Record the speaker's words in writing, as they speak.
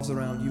revolves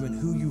around you and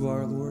who you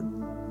are, Lord.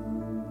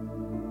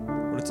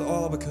 Lord, it's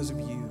all because of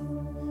you.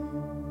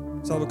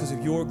 It's all because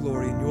of your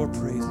glory and your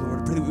praise,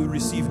 Lord. I pray that we would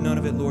receive none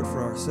of it, Lord,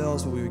 for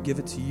ourselves, but we would give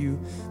it to you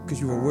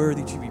because you are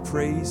worthy to be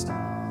praised.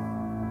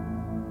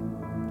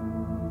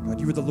 God,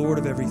 you are the Lord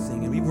of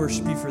everything, and we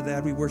worship you for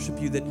that. We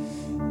worship you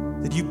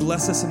that you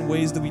bless us in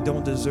ways that we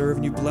don't deserve,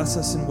 and you bless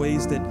us in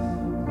ways that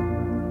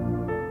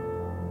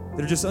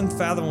are just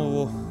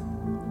unfathomable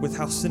with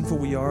how sinful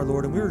we are,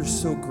 Lord. And we're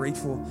just so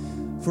grateful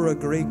for a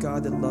great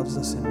God that loves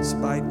us in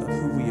spite of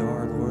who we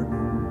are, Lord.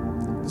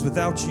 Because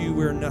without you,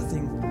 we're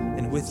nothing,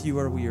 and with you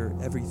we are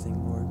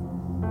everything, Lord.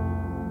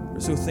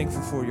 We're so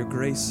thankful for your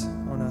grace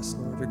on us,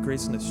 Lord, your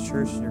grace in this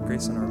church, and your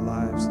grace in our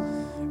lives.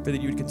 Pray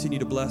that you would continue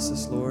to bless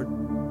us, Lord.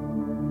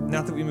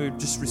 Not that we would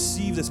just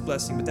receive this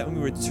blessing, but that we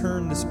would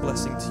return this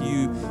blessing to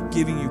you,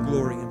 giving you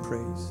glory and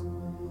praise.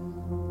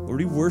 Lord,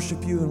 we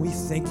worship you and we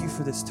thank you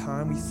for this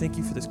time. We thank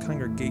you for this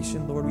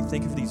congregation, Lord. We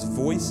thank you for these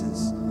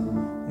voices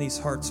and these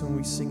hearts when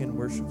we sing and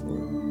worship,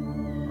 Lord.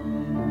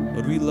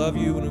 Lord, we love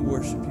you and we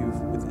worship you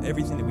with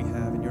everything that we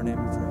have. In your name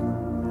we pray.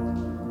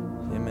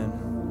 Amen.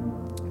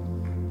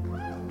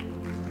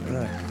 All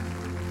right.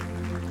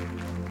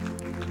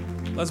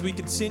 As we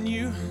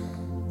continue,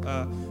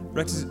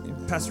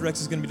 Pastor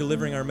Rex is going to be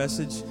delivering our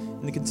message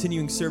in the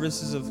continuing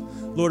services of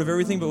Lord of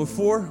Everything. But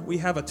before, we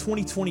have a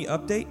 2020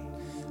 update.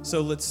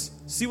 So let's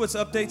see what's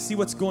update, see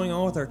what's going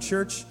on with our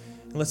church,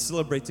 and let's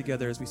celebrate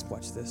together as we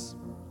watch this.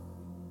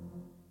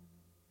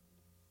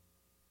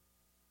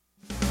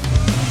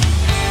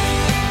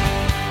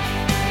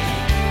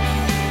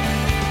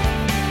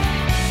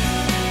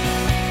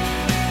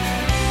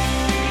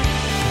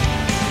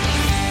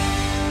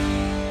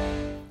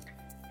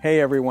 Hey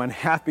everyone,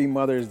 happy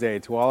Mother's Day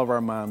to all of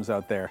our moms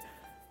out there.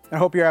 I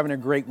hope you're having a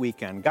great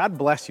weekend. God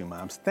bless you,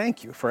 moms.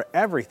 Thank you for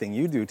everything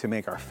you do to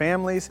make our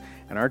families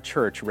and our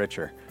church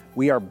richer.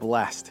 We are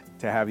blessed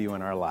to have you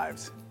in our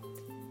lives.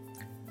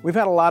 We've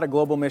had a lot of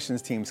global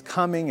missions teams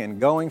coming and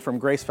going from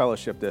Grace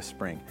Fellowship this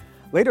spring.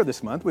 Later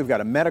this month, we've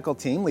got a medical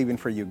team leaving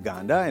for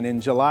Uganda, and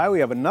in July, we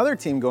have another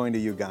team going to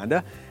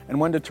Uganda and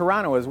one to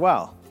Toronto as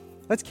well.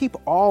 Let's keep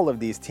all of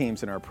these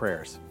teams in our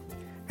prayers.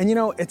 And you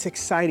know, it's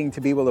exciting to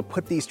be able to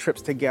put these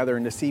trips together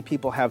and to see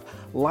people have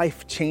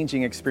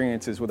life-changing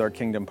experiences with our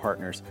kingdom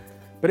partners.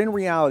 But in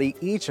reality,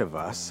 each of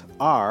us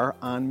are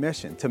on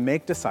mission to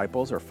make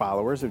disciples or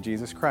followers of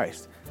Jesus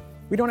Christ.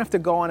 We don't have to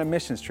go on a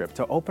missions trip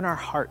to open our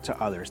heart to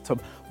others, to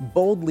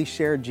boldly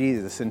share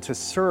Jesus, and to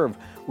serve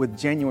with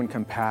genuine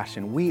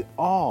compassion. We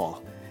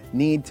all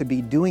need to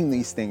be doing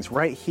these things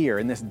right here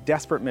in this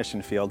desperate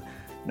mission field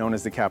known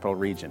as the Capital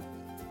Region.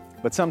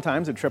 But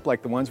sometimes a trip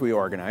like the ones we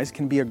organize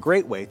can be a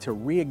great way to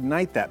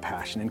reignite that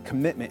passion and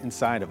commitment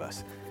inside of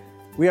us.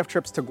 We have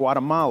trips to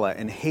Guatemala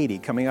and Haiti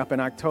coming up in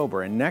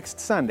October, and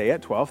next Sunday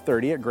at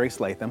 12:30 at Grace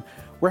Latham,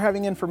 we're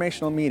having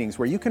informational meetings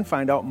where you can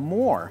find out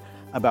more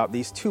about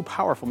these two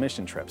powerful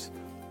mission trips.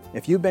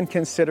 If you've been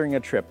considering a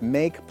trip,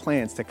 make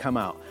plans to come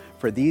out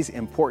for these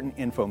important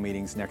info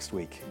meetings next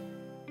week.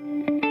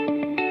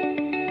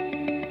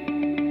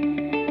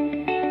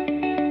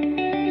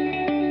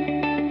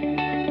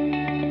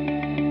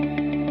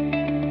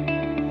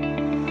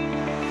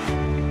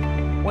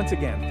 Once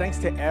again, thanks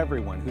to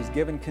everyone who's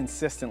given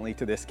consistently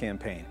to this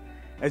campaign.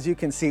 As you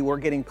can see, we're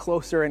getting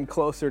closer and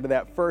closer to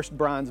that first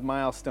bronze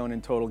milestone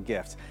in total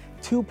gifts,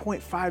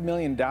 $2.5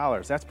 million.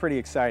 That's pretty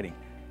exciting.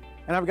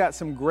 And I've got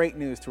some great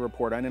news to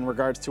report on in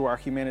regards to our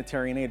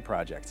humanitarian aid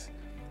projects.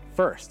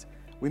 First,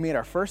 we made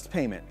our first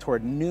payment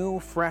toward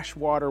new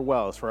freshwater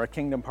wells for our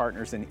kingdom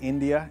partners in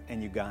India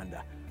and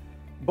Uganda.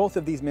 Both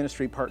of these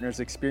ministry partners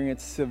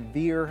experience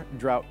severe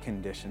drought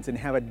conditions and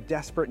have a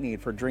desperate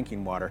need for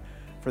drinking water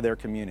for their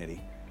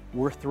community.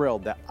 We're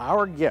thrilled that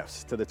our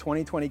gifts to the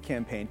 2020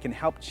 campaign can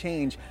help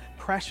change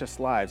precious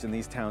lives in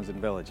these towns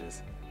and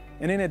villages.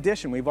 And in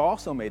addition, we've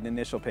also made an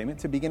initial payment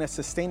to begin a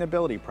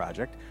sustainability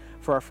project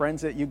for our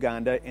friends at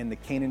Uganda in the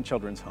Canaan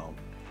Children's Home.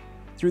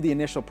 Through the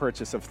initial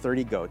purchase of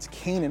 30 goats,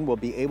 Canaan will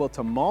be able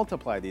to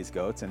multiply these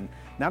goats and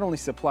not only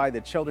supply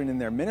the children in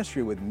their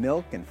ministry with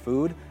milk and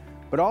food,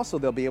 but also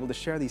they'll be able to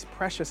share these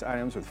precious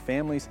items with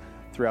families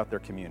throughout their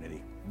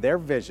community. Their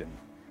vision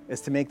is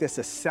to make this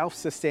a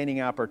self-sustaining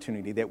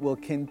opportunity that will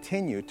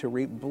continue to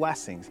reap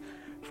blessings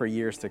for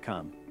years to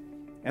come.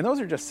 And those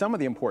are just some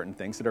of the important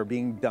things that are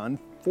being done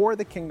for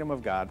the kingdom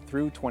of God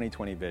through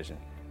 2020 Vision.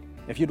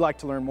 If you'd like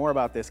to learn more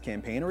about this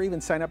campaign or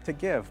even sign up to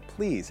give,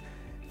 please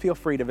feel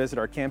free to visit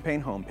our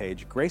campaign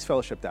homepage,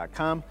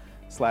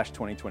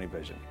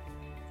 gracefellowship.com/2020vision.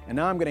 And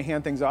now I'm going to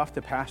hand things off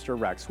to Pastor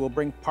Rex, who will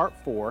bring part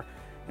 4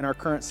 in our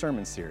current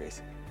sermon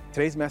series.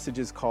 Today's message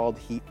is called,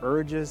 He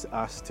Urges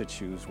Us to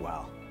Choose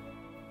Well.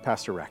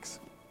 Pastor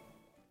Rex.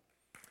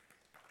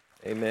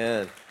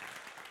 Amen.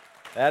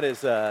 That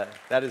is a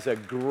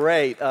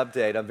great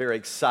update. I'm very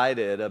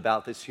excited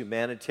about this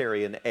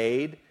humanitarian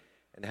aid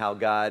and how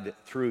God,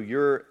 through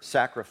your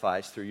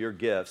sacrifice, through your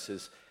gifts,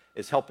 is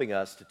helping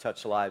us to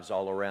touch lives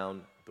all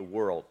around the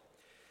world.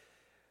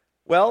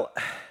 Well,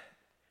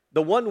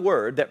 the one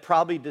word that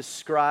probably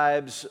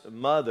describes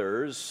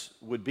mothers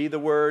would be the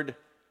word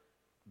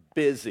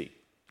busy.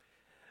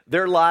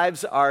 Their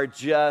lives are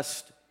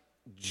just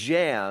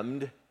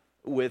jammed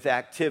with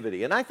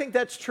activity. And I think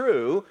that's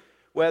true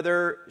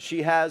whether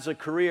she has a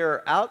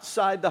career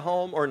outside the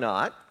home or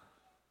not.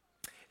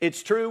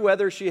 It's true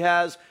whether she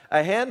has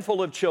a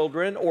handful of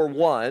children or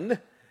one.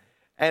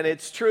 And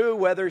it's true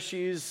whether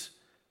she's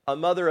a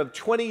mother of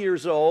 20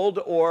 years old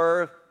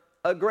or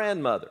a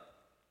grandmother.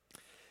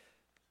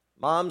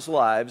 Moms'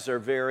 lives are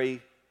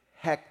very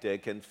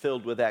hectic and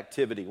filled with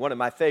activity. One of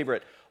my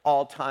favorite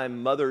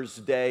all-time Mother's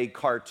Day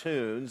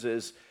cartoons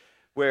is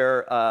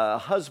where a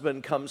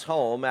husband comes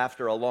home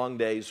after a long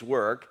day's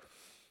work,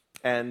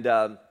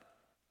 and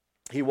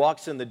he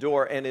walks in the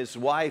door, and his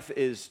wife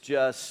is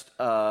just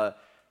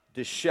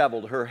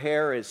disheveled. Her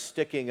hair is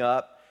sticking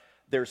up.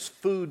 There's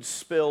food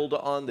spilled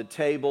on the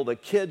table. The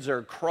kids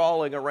are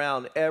crawling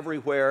around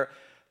everywhere.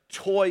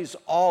 Toys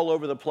all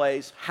over the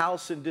place.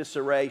 House in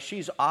disarray.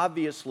 She's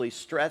obviously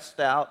stressed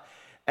out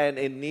and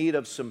in need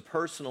of some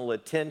personal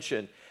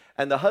attention.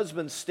 And the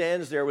husband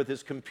stands there with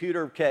his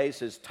computer case,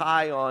 his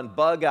tie on,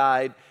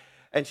 bug-eyed.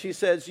 And she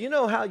says, "You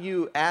know how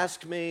you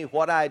asked me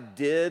what I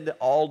did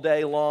all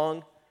day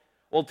long?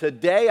 Well,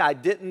 today I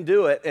didn't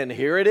do it, and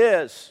here it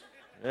is."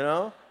 You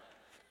know?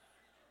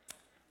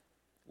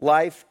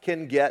 Life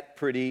can get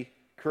pretty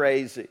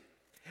crazy.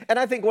 And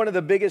I think one of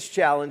the biggest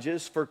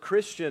challenges for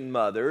Christian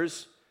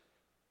mothers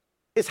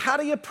is, how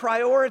do you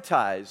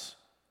prioritize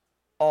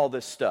all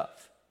this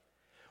stuff?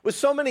 With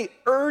so many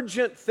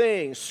urgent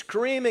things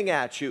screaming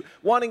at you,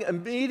 wanting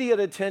immediate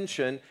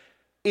attention,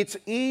 it's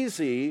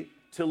easy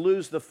to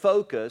lose the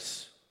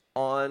focus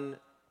on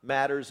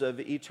matters of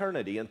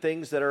eternity and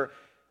things that are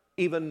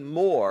even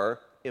more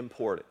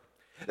important.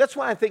 That's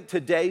why I think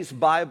today's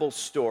Bible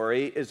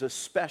story is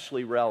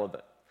especially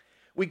relevant.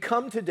 We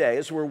come today,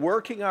 as we're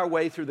working our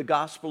way through the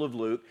Gospel of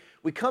Luke,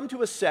 we come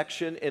to a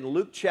section in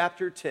Luke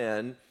chapter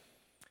 10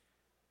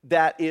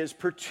 that is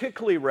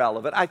particularly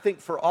relevant, I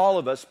think, for all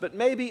of us, but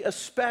maybe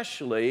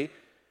especially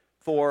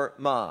for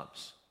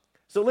moms.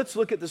 So let's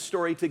look at the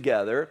story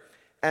together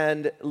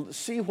and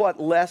see what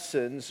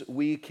lessons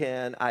we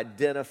can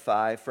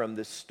identify from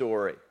this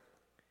story.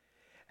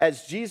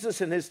 As Jesus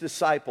and his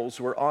disciples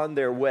were on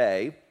their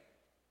way,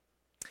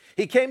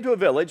 he came to a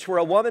village where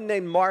a woman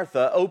named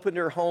Martha opened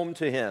her home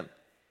to him.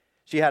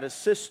 She had a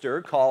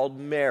sister called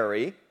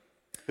Mary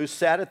who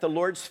sat at the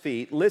Lord's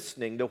feet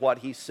listening to what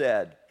he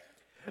said.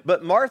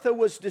 But Martha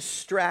was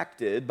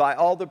distracted by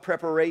all the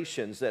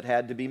preparations that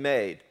had to be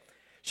made.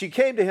 She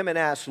came to him and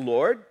asked,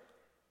 "Lord,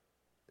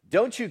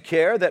 don't you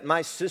care that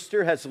my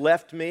sister has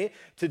left me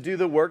to do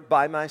the work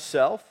by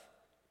myself?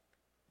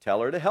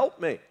 Tell her to help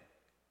me."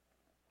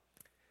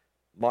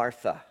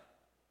 "Martha,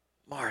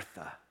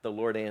 Martha," the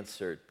Lord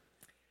answered,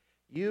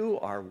 "you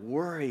are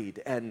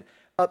worried and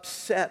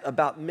upset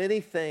about many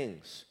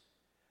things,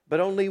 but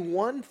only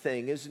one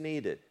thing is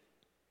needed.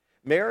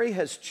 Mary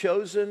has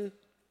chosen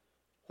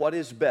what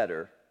is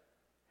better,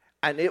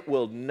 and it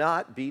will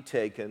not be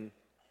taken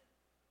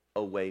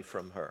away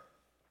from her."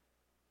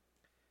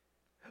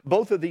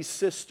 Both of these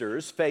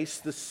sisters face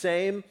the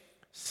same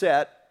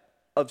set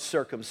of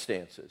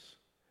circumstances.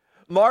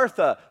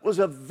 Martha was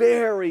a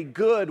very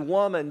good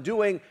woman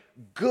doing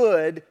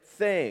good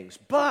things,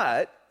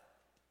 but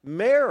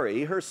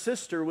Mary, her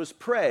sister, was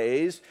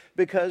praised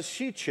because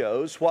she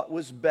chose what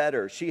was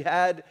better. She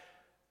had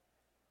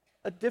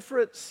a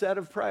different set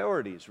of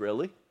priorities,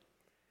 really.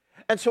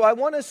 And so I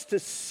want us to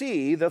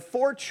see the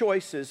four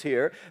choices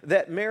here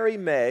that Mary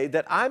made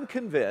that I'm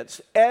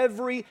convinced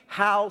every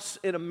house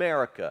in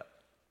America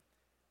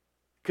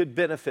could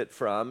benefit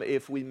from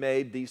if we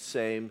made these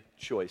same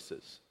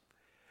choices.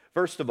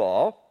 First of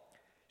all,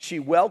 she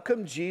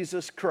welcomed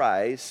Jesus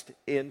Christ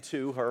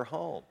into her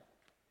home.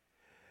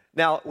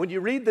 Now, when you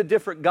read the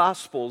different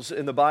Gospels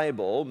in the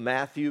Bible,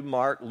 Matthew,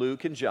 Mark,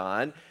 Luke, and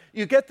John,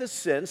 you get the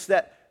sense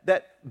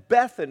that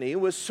Bethany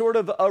was sort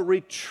of a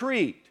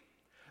retreat.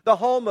 The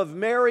home of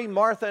Mary,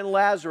 Martha, and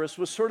Lazarus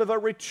was sort of a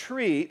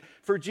retreat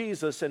for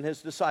Jesus and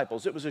his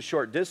disciples. It was a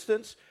short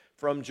distance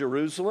from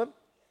Jerusalem,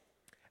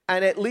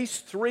 and at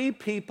least 3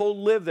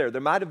 people lived there.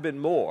 There might have been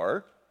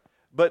more,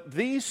 but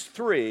these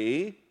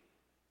 3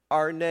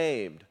 are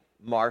named: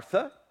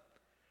 Martha,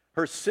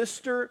 her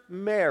sister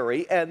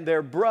Mary, and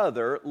their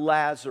brother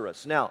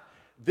Lazarus. Now,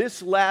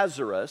 this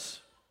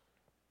Lazarus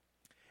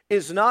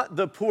is not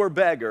the poor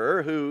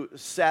beggar who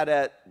sat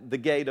at the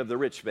gate of the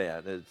rich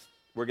man, as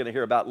we're going to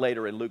hear about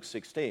later in Luke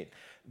 16.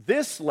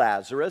 This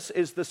Lazarus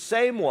is the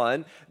same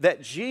one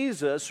that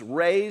Jesus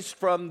raised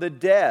from the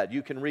dead.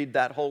 You can read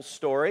that whole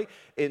story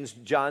in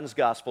John's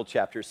Gospel,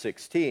 chapter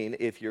 16,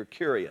 if you're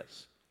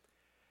curious.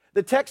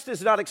 The text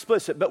is not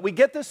explicit, but we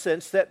get the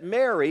sense that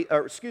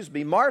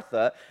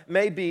Martha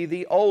may be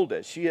the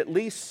oldest. She at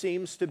least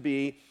seems to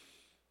be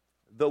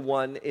the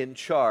one in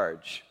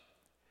charge.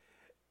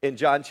 In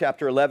John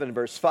chapter 11,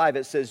 verse 5,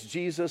 it says,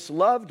 Jesus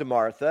loved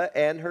Martha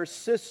and her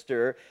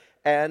sister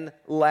and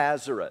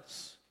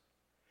Lazarus.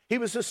 He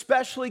was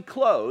especially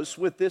close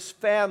with this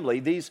family,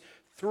 these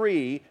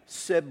 3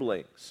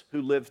 siblings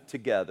who lived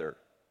together.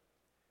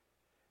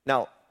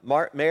 Now,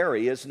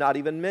 Mary is not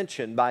even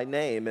mentioned by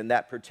name in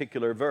that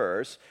particular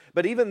verse.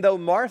 But even though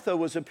Martha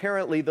was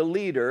apparently the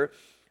leader,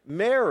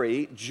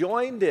 Mary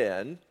joined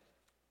in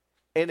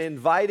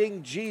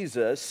inviting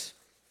Jesus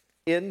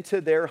into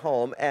their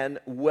home and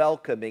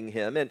welcoming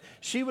him. And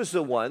she was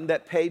the one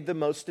that paid the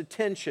most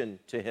attention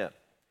to him.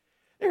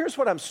 Here's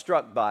what I'm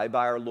struck by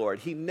our Lord.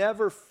 He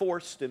never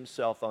forced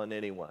himself on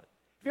anyone.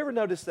 Have you ever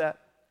noticed that?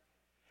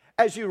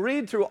 As you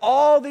read through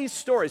all these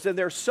stories, and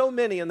there's so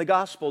many in the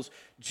Gospels,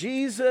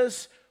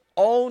 Jesus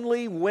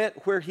only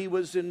went where he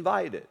was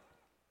invited.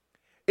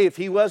 If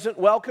he wasn't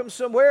welcome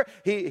somewhere,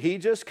 he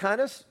just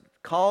kind of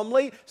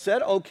calmly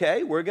said,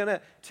 okay, we're going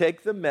to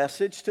take the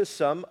message to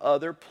some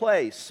other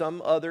place,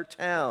 some other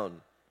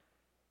town.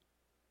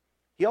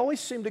 He always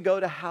seemed to go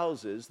to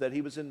houses that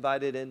he was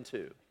invited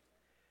into.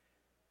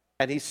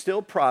 And he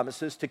still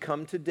promises to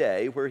come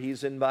today where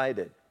he's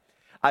invited.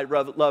 I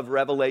love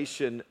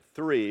Revelation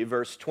 3,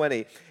 verse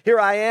 20. Here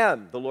I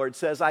am, the Lord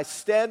says, I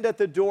stand at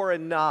the door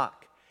and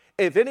knock.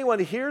 If anyone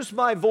hears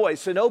my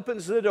voice and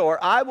opens the door,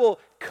 I will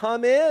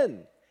come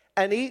in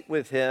and eat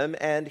with him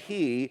and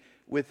he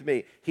with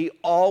me. He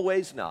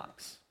always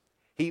knocks.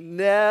 He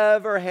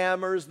never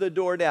hammers the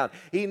door down.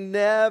 He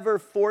never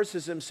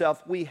forces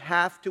himself. We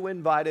have to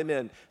invite him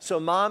in. So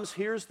moms,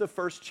 here's the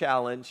first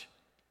challenge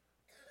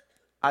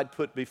I'd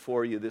put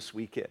before you this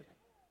weekend.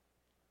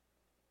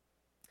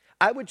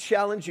 I would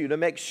challenge you to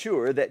make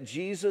sure that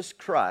Jesus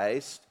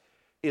Christ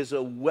is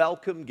a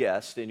welcome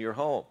guest in your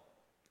home.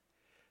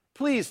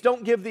 Please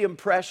don't give the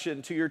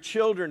impression to your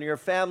children, your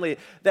family,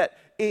 that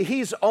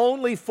he's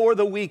only for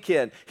the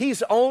weekend.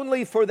 He's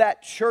only for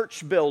that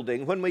church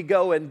building when we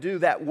go and do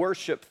that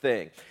worship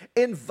thing.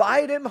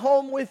 Invite him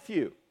home with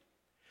you.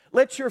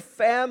 Let your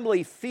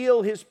family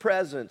feel his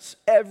presence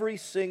every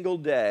single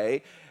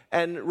day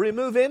and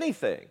remove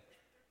anything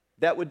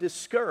that would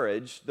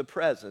discourage the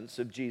presence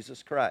of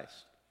Jesus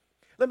Christ.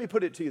 Let me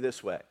put it to you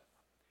this way.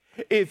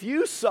 If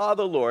you saw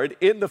the Lord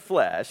in the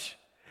flesh,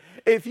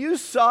 if you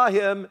saw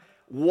him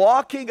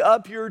walking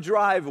up your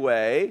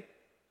driveway,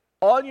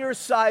 on your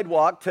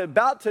sidewalk,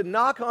 about to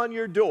knock on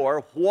your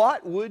door,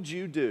 what would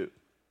you do?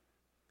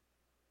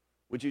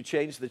 Would you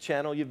change the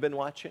channel you've been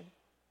watching?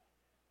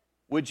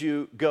 Would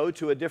you go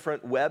to a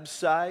different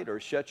website or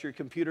shut your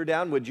computer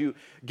down? Would you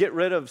get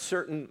rid of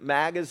certain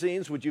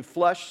magazines? Would you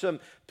flush some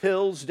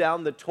pills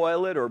down the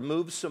toilet or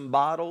move some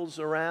bottles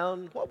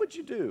around? What would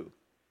you do?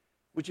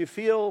 Would you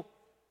feel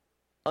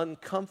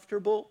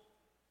uncomfortable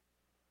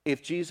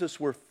if Jesus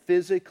were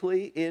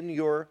physically in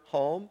your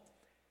home?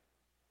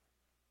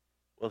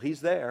 Well, he's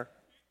there.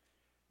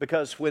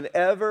 Because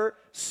whenever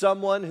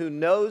someone who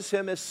knows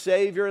him as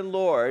Savior and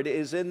Lord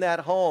is in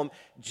that home,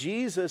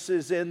 Jesus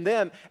is in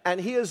them,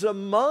 and he is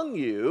among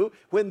you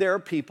when there are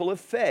people of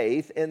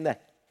faith in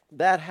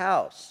that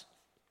house.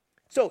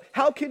 So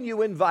how can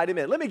you invite him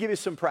in? Let me give you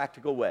some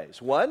practical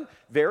ways. One,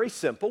 very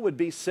simple, would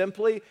be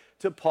simply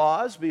to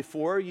pause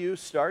before you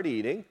start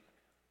eating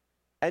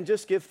and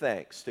just give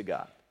thanks to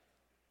God.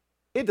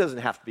 It doesn't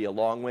have to be a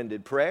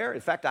long-winded prayer. In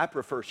fact, I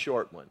prefer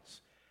short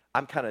ones.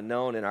 I'm kind of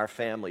known in our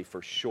family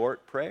for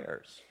short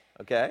prayers,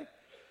 okay?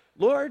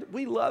 Lord,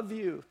 we love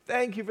you.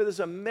 Thank you for this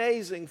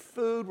amazing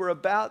food we're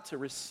about to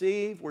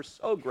receive. We're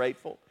so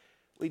grateful.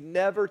 We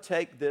never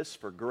take this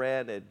for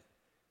granted.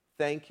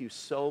 Thank you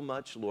so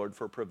much, Lord,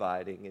 for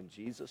providing. In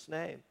Jesus'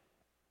 name,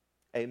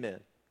 amen.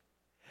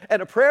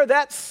 And a prayer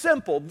that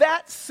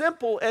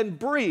simple and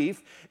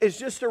brief is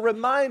just a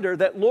reminder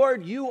that,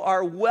 Lord, you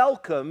are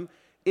welcome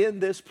in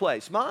this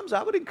place. Moms,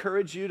 I would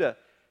encourage you to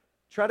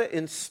try to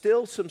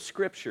instill some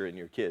scripture in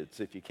your kids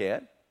if you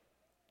can.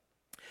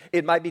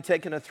 It might be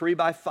taking a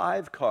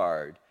 3x5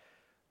 card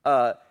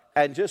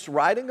and just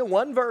writing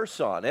one verse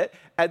on it.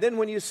 And then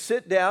when you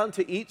sit down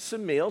to eat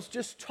some meals,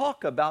 just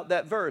talk about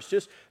that verse.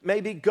 Just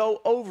maybe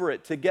go over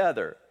it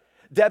together.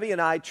 Debbie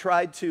and I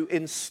tried to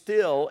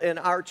instill in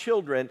our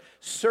children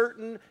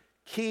certain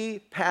key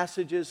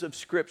passages of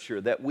scripture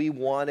that we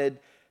wanted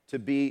to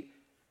be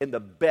in the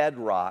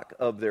bedrock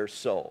of their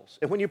souls.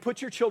 And when you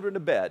put your children to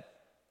bed,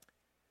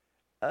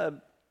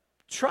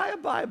 try a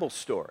Bible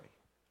story.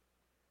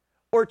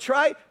 Or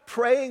try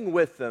praying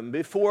with them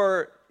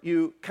before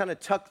you kind of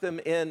tuck them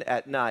in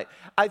at night.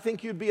 I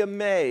think you'd be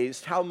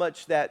amazed how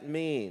much that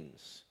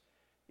means.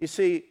 You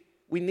see,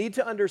 we need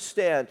to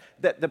understand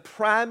that the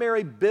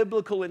primary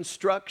biblical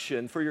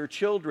instruction for your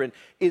children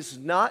is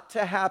not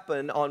to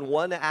happen on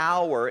 1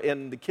 hour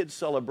in the kids'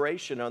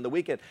 celebration on the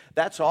weekend.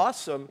 That's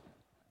awesome.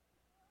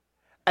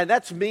 And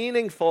that's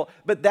meaningful,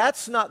 but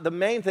that's not the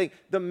main thing.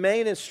 The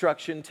main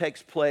instruction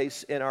takes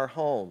place in our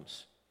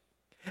homes.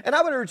 And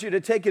I would urge you to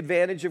take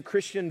advantage of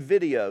Christian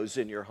videos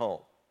in your home.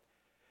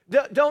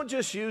 Don't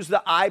just use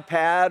the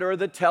iPad or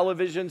the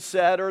television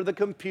set or the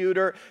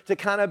computer to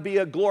kind of be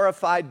a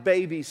glorified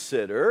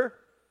babysitter.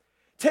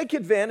 Take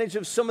advantage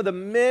of some of the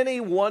many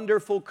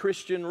wonderful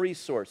Christian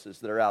resources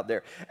that are out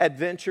there.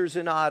 Adventures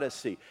in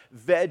Odyssey,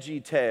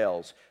 Veggie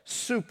Tales,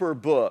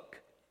 Superbook,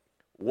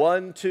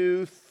 1,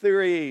 2,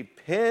 3,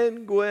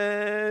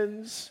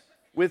 Penguins.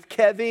 with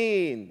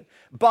Kevin,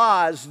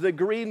 Boz, the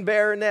green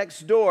bear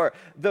next door,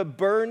 the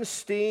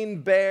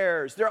Bernstein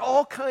Bears. There are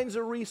all kinds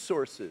of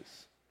resources.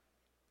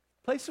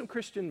 Play some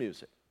Christian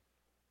music.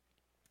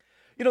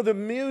 You know, the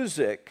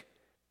music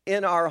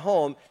in our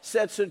home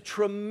sets a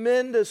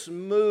tremendous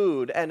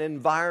mood and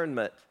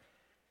environment.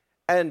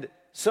 And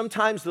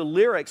sometimes the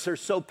lyrics are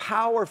so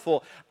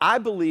powerful. I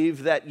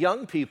believe that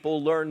young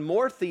people learn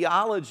more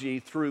theology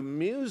through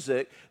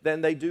music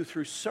than they do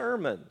through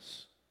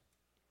sermons.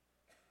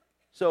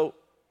 So,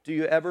 do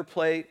you ever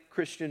play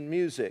Christian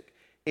music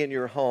in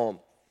your home?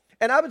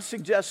 And I would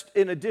suggest,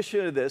 in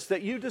addition to this,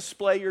 that you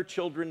display your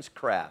children's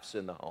crafts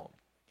in the home.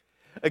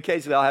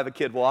 Occasionally, I'll have a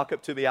kid walk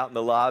up to me out in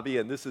the lobby,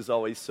 and this is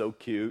always so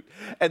cute.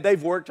 And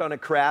they've worked on a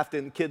craft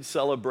in kids'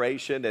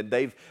 celebration, and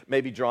they've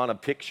maybe drawn a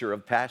picture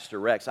of Pastor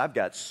Rex. I've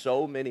got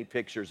so many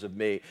pictures of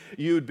me.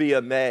 You'd be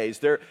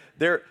amazed.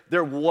 They're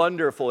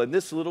wonderful. And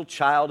this little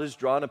child has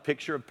drawn a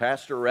picture of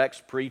Pastor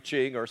Rex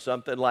preaching or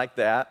something like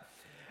that.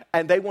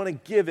 And they want to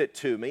give it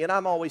to me, and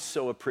I'm always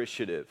so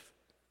appreciative.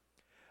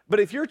 But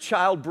if your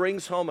child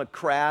brings home a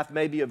craft,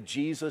 maybe of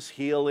Jesus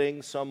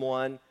healing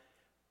someone,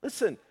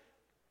 listen,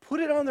 put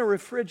it on the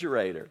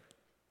refrigerator.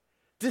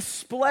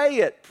 Display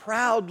it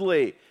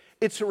proudly.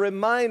 It's a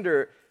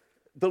reminder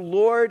the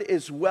Lord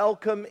is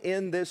welcome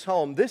in this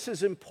home. This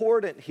is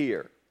important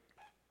here.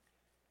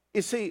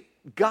 You see,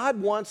 God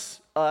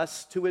wants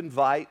us to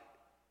invite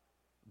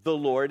the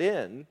Lord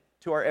in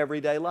to our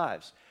everyday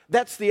lives.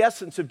 That's the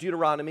essence of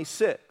Deuteronomy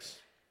 6,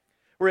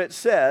 where it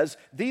says,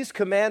 "These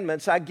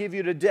commandments I give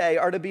you today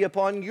are to be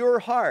upon your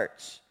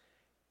hearts.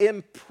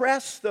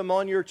 Impress them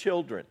on your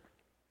children."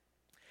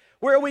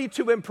 Where are we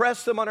to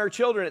impress them on our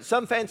children? At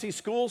some fancy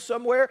school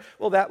somewhere?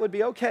 Well, that would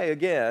be okay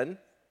again.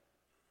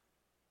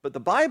 But the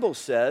Bible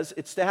says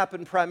it's to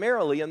happen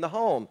primarily in the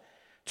home.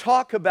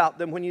 Talk about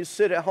them when you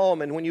sit at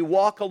home and when you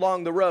walk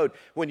along the road,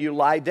 when you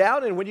lie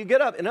down and when you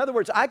get up. In other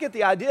words, I get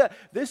the idea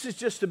this is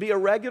just to be a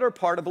regular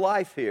part of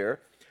life here.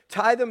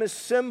 Tie them as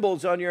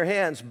symbols on your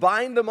hands.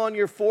 Bind them on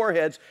your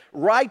foreheads.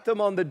 Write them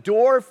on the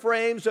door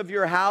frames of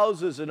your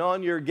houses and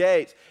on your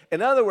gates.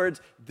 In other words,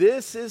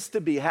 this is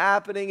to be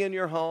happening in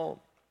your home.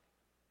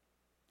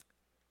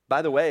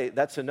 By the way,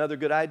 that's another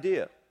good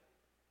idea.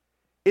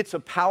 It's a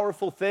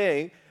powerful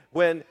thing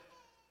when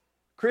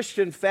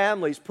Christian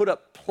families put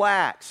up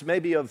plaques,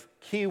 maybe of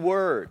key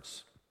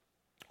words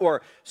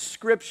or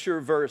scripture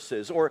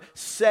verses or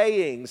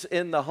sayings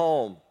in the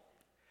home.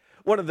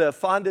 One of the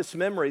fondest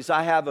memories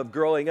I have of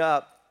growing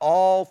up,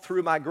 all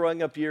through my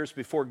growing up years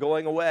before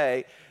going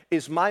away,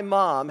 is my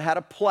mom had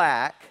a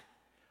plaque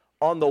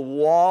on the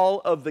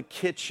wall of the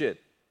kitchen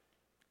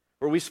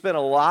where we spent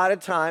a lot of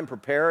time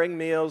preparing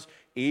meals,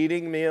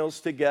 eating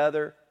meals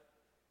together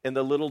in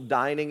the little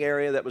dining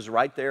area that was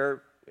right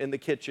there in the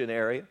kitchen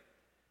area.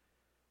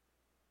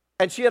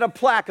 And she had a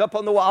plaque up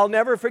on the wall. I'll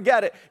never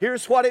forget it.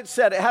 Here's what it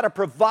said. It had a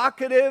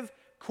provocative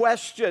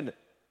question.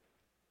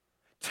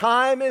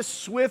 Time is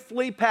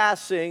swiftly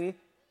passing.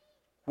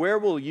 Where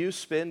will you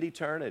spend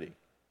eternity?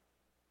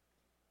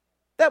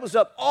 That was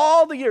up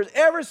all the years,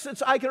 ever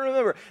since I can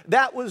remember.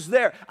 That was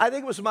there. I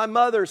think it was my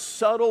mother's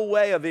subtle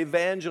way of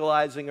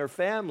evangelizing her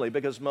family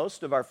because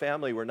most of our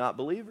family were not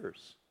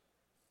believers.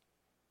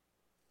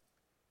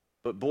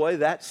 But boy,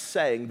 that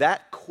saying,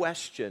 that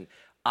question,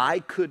 I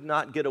could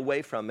not get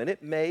away from, and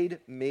it made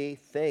me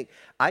think.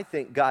 I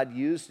think God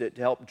used it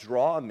to help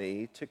draw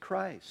me to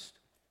Christ.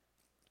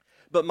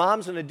 But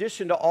moms, in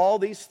addition to all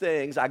these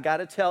things, I got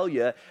to tell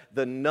you,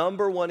 the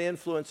number one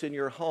influence in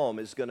your home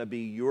is going to be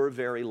your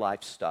very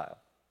lifestyle.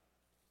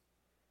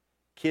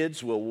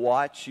 Kids will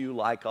watch you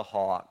like a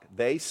hawk.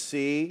 They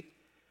see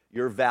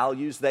your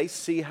values. They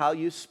see how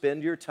you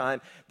spend your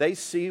time. They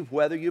see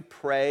whether you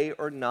pray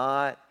or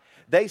not.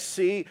 They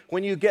see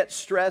when you get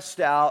stressed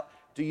out,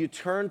 do you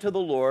turn to the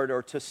Lord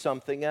or to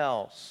something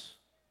else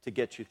to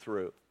get you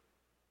through?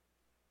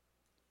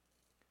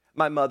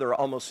 My mother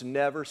almost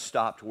never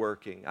stopped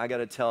working. I got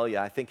to tell you,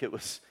 I think it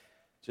was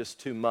just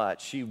too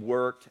much. She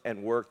worked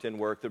and worked and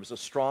worked. There was a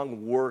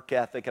strong work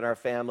ethic in our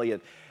family.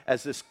 And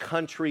as this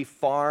country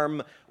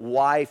farm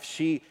wife,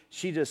 she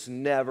just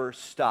never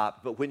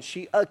stopped. But when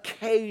she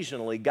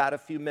occasionally got a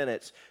few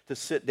minutes to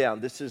sit down,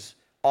 this is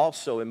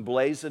also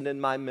emblazoned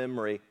in my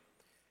memory.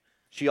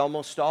 She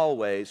almost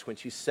always, when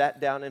she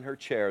sat down in her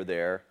chair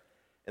there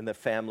in the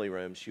family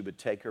room, she would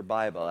take her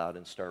Bible out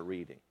and start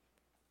reading.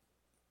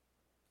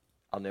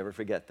 I'll never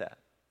forget that.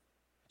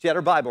 She had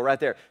her Bible right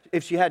there.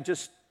 If she had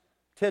just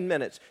 10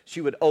 minutes, she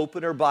would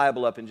open her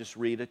Bible up and just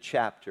read a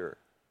chapter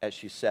as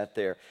she sat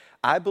there.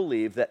 I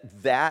believe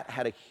that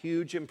had a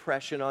huge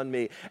impression on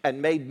me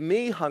and made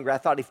me hungry. I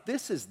thought, if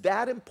this is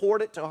that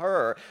important to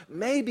her,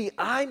 maybe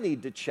I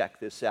need to check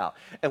this out.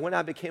 And when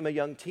I became a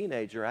young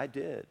teenager, I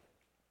did.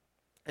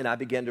 And I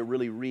began to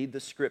really read the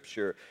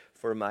scripture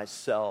for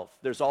myself.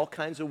 There's all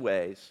kinds of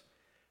ways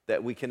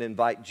that we can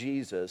invite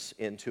Jesus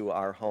into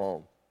our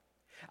home.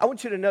 I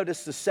want you to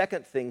notice the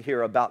second thing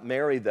here about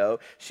Mary, though.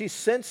 She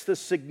sensed the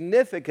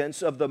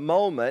significance of the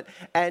moment,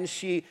 and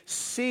she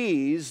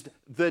seized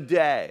the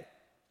day.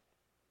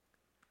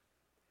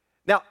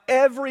 Now,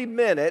 every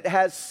minute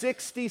has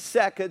 60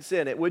 seconds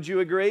in it. Would you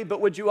agree?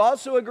 But would you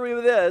also agree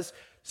with this?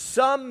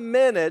 Some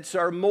minutes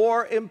are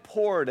more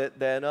important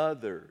than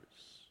others.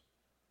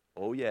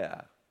 Oh,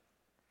 yeah.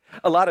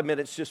 A lot of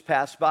minutes just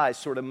pass by,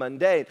 sort of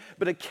mundane.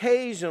 But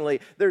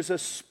occasionally, there's a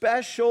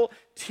special,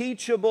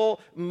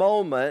 teachable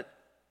moment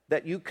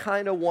that you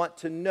kind of want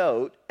to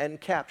note and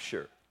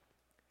capture.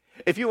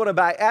 If you want to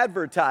buy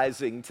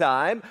advertising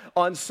time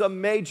on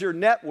some major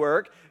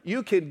network,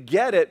 you can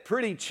get it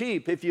pretty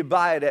cheap if you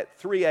buy it at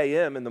 3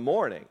 a.m. in the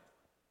morning.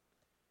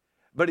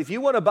 But if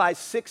you want to buy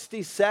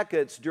 60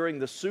 seconds during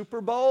the Super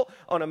Bowl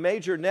on a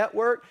major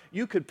network,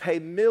 you could pay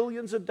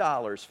millions of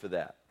dollars for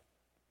that.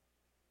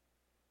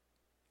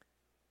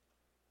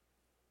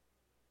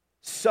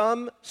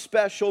 Some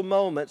special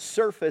moments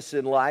surface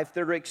in life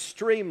that are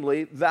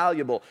extremely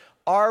valuable.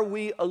 Are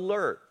we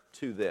alert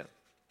to them?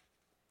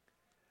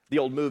 The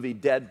old movie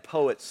Dead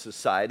Poets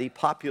Society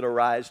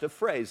popularized a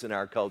phrase in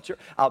our culture.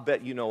 I'll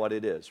bet you know what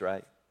it is,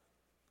 right?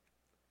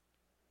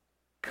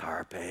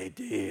 Carpe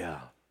diem.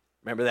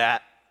 Remember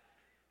that?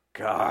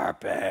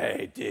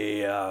 Carpe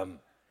diem.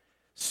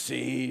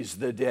 Seize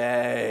the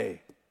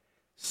day.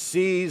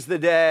 Seize the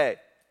day.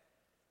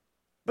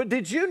 But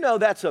did you know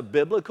that's a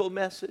biblical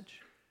message?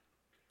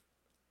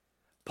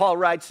 Paul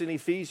writes in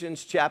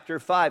Ephesians chapter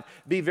 5,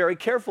 be very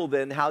careful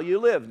then how you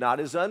live,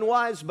 not as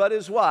unwise, but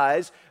as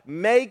wise,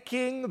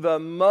 making the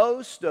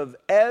most of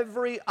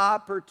every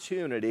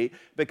opportunity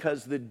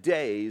because the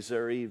days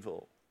are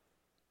evil.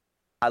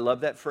 I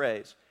love that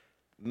phrase,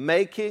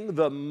 making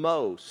the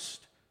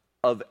most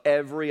of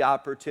every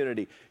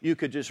opportunity. You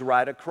could just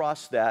write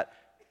across that,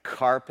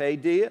 carpe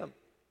diem.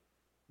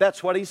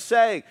 That's what he's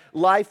saying.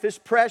 Life is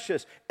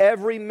precious.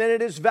 Every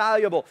minute is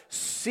valuable.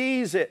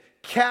 Seize it,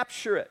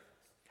 capture it.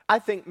 I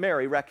think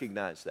Mary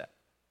recognized that.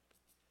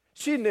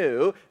 She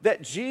knew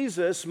that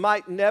Jesus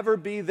might never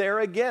be there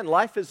again.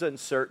 Life is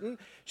uncertain.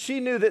 She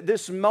knew that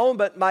this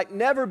moment might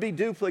never be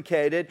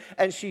duplicated,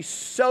 and she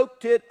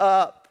soaked it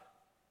up.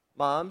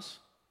 Moms,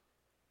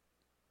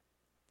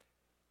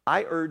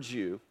 I urge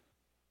you,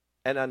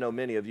 and I know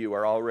many of you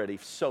are already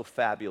so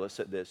fabulous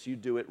at this, you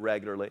do it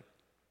regularly.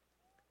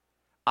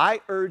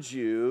 I urge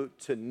you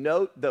to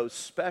note those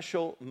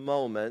special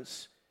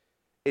moments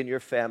in your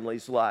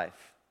family's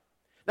life.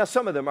 Now,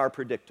 some of them are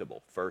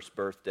predictable. First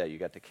birthday, you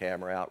got the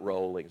camera out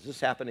rolling. Does this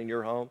happen in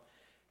your home?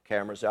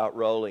 Camera's out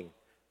rolling.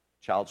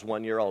 Child's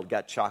 1 year old,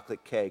 got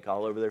chocolate cake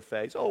all over their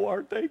face. Oh,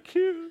 aren't they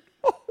cute?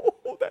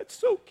 Oh, that's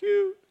so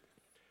cute.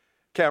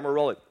 Camera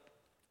rolling.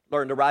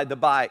 Learn to ride the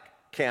bike.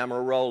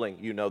 Camera rolling.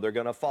 You know they're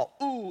going to fall.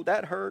 Ooh,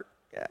 that hurt.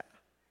 Yeah.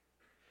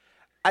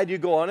 And you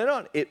go on and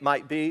on. It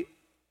might be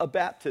a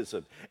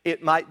baptism.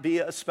 It might be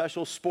a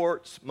special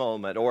sports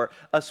moment or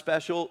a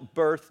special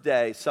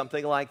birthday,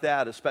 something like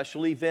that, a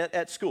special event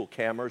at school,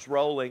 cameras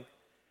rolling.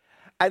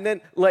 And then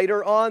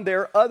later on,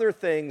 there are other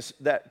things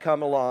that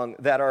come along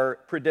that are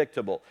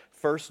predictable.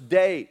 First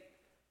date,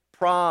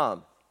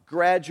 prom,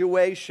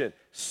 graduation.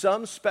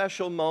 Some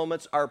special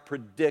moments are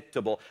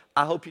predictable.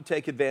 I hope you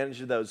take advantage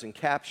of those and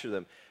capture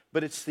them.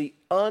 But it's the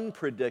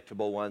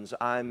unpredictable ones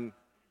I'm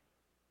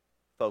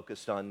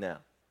focused on now.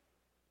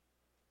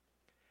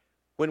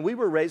 When we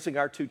were raising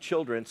our two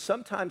children,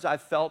 sometimes I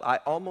felt I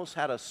almost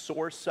had a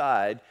sore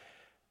side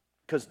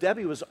because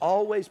Debbie was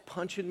always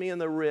punching me in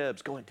the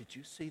ribs, going, did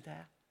you see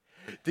that?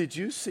 Did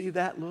you see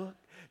that look?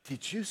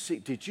 Did you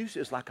see?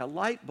 It's like a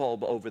light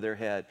bulb over their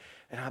head.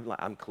 And I'm like,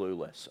 I'm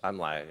clueless. I'm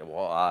like,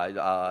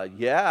 well,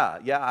 yeah,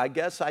 I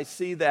guess I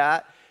see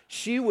that.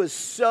 She was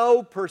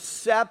so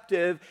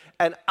perceptive,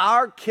 and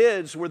our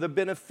kids were the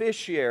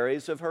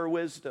beneficiaries of her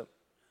wisdom.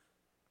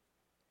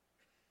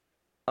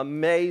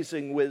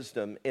 Amazing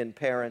wisdom in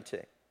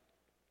parenting.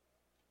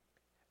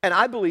 And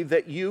I believe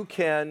that you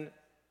can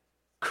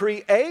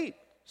create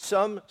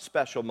some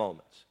special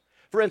moments.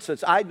 For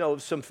instance, I know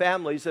of some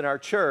families in our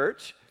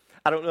church,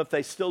 I don't know if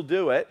they still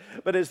do it,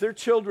 but as their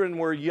children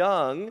were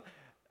young,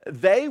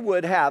 they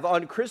would have,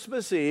 on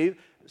Christmas Eve,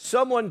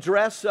 someone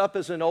dress up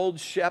as an old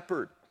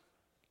shepherd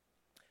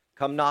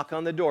come knock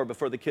on the door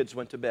before the kids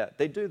went to bed.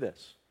 They do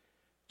this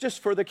just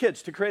for the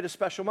kids to create a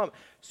special moment.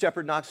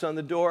 Shepherd knocks on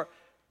the door.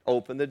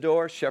 Open the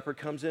door, shepherd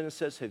comes in and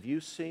says, have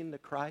you seen the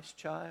Christ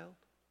child?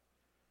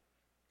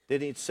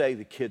 Then he'd say,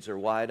 the kids are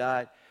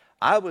wide-eyed.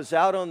 I was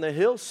out on the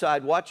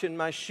hillside watching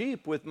my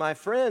sheep with my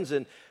friends,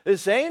 and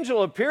this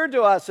angel appeared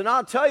to us, and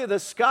I'll tell you, the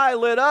sky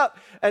lit up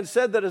and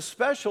said that a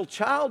special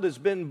child has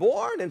been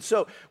born. And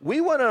so we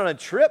went on a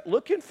trip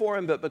looking for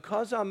him, but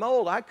because I'm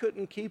old, I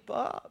couldn't keep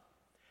up.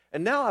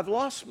 And now I've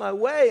lost my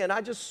way, and I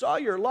just saw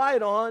your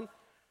light on,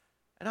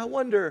 and I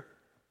wonder,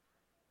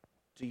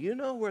 do you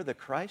know where the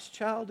Christ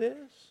child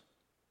is?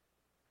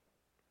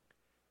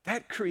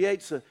 That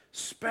creates a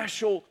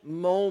special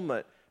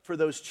moment for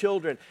those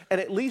children.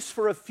 And at least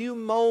for a few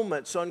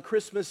moments on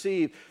Christmas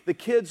Eve, the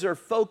kids are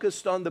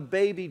focused on the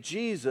baby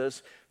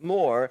Jesus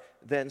more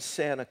than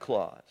Santa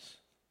Claus.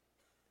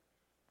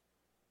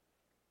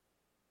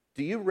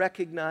 Do you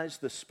recognize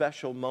the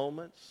special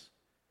moments?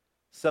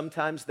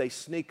 Sometimes they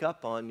sneak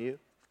up on you.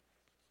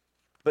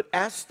 But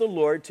ask the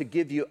Lord to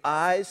give you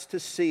eyes to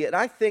see it.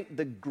 I think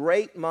the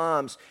great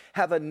moms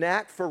have a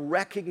knack for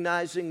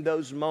recognizing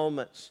those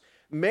moments.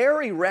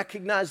 Mary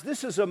recognized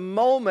this is a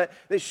moment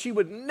that she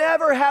would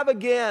never have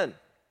again.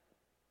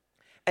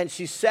 And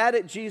she sat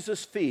at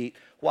Jesus' feet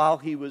while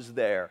he was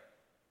there.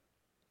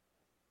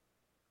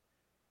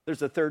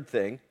 There's a third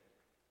thing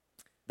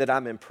that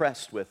I'm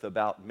impressed with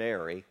about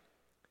Mary.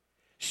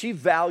 She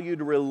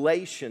valued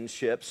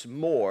relationships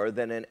more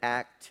than an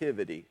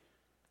activity.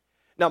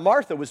 Now,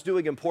 Martha was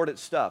doing important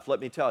stuff, let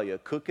me tell you.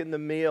 Cooking the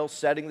meal,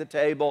 setting the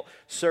table,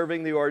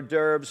 serving the hors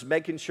d'oeuvres,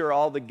 making sure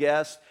all the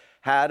guests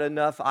had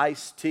enough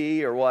iced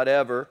tea or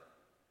whatever.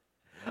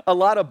 A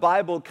lot of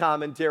Bible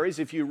commentaries,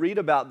 if you read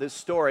about this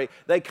story,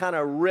 they kind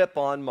of rip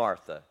on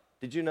Martha.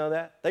 Did you know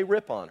that? They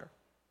rip on her.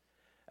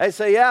 They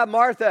say, yeah,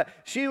 Martha,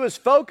 she was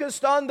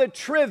focused on the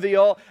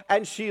trivial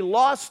and she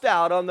lost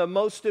out on the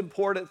most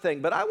important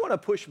thing. But I want to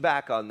push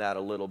back on that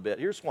a little bit.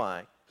 Here's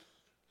why.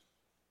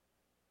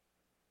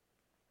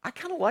 I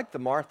kind of like the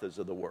Marthas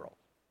of the world.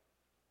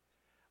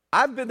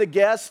 I've been the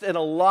guest in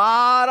a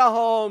lot of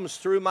homes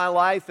through my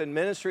life and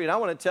ministry, and I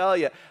want to tell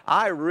you,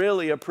 I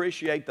really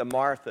appreciate the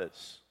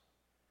Marthas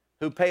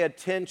who pay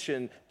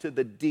attention to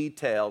the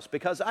details,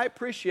 because I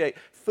appreciate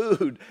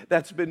food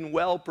that's been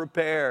well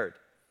prepared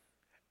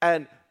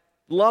and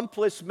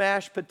lumpless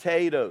mashed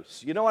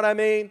potatoes. You know what I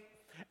mean?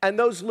 And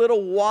those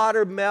little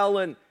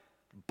watermelon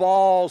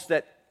balls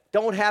that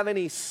don't have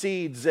any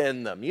seeds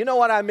in them. You know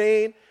what I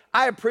mean?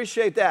 I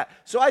appreciate that.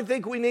 So I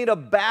think we need a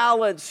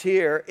balance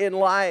here in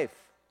life.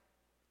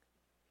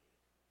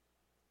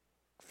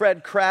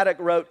 Fred Craddock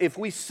wrote, if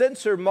we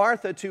censor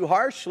Martha too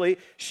harshly,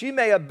 she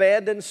may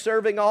abandon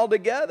serving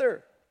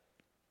altogether.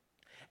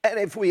 And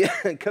if we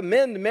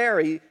commend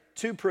Mary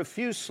too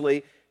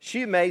profusely,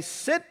 she may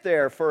sit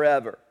there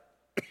forever.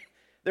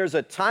 There's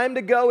a time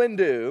to go and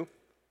do,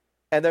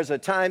 and there's a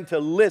time to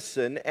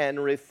listen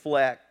and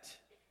reflect.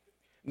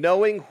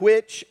 Knowing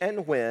which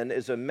and when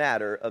is a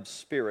matter of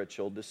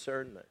spiritual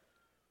discernment.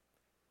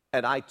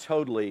 And I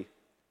totally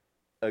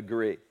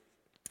agree.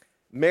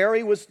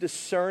 Mary was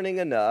discerning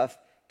enough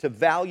to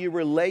value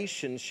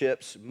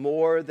relationships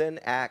more than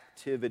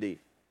activity.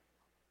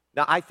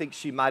 Now, I think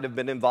she might have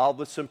been involved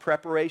with some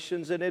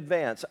preparations in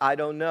advance. I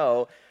don't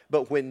know.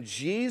 But when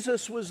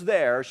Jesus was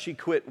there, she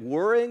quit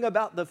worrying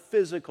about the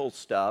physical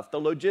stuff,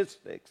 the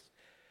logistics.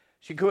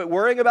 She quit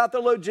worrying about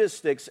the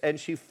logistics, and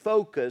she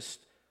focused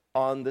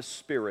on the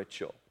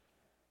spiritual.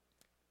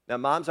 Now,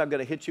 moms, I'm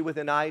going to hit you with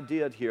an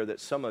idea here that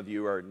some of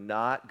you are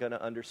not going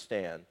to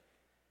understand,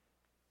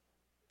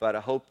 but I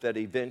hope that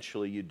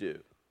eventually you do.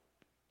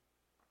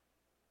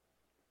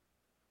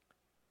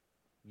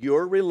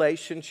 Your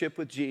relationship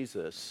with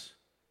Jesus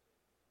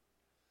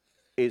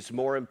is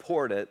more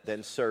important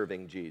than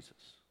serving Jesus.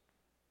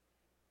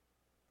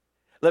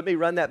 Let me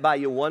run that by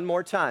you one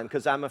more time,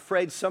 because I'm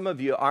afraid some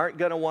of you aren't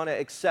going to want to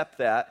accept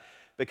that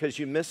because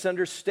you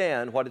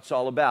misunderstand what it's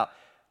all about.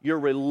 Your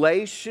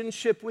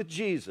relationship with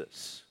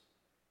Jesus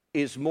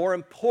is more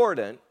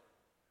important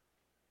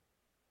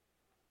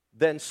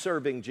than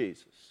serving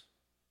Jesus.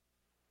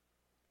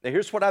 Now,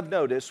 here's what I've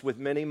noticed with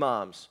many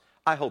moms.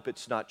 I hope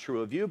it's not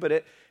true of you,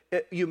 but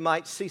you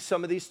might see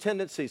some of these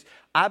tendencies.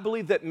 I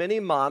believe that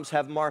many moms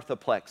have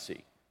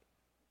Marthaplexy.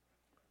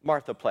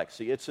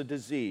 Marthaplexy, it's a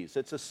disease,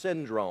 it's a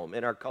syndrome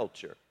in our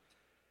culture.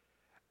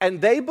 And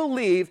they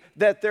believe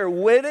that they're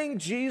winning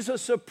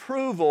Jesus'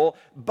 approval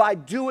by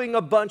doing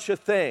a bunch of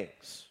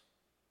things.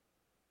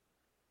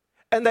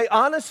 And they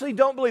honestly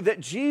don't believe that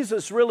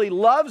Jesus really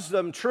loves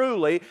them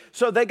truly,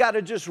 so they got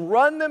to just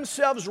run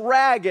themselves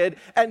ragged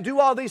and do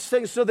all these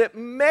things so that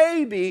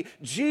maybe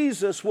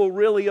Jesus will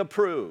really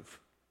approve.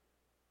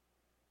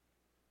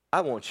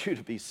 I want you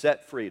to be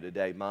set free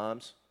today,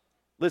 moms.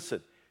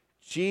 Listen,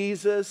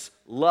 Jesus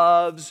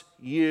loves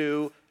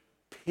you,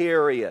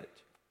 period.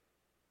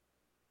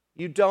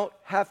 You don't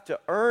have to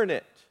earn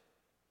it.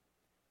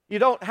 You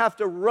don't have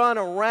to run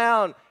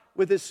around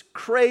with this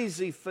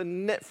crazy,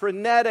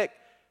 frenetic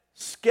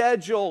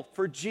schedule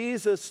for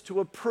Jesus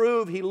to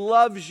approve. He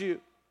loves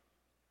you.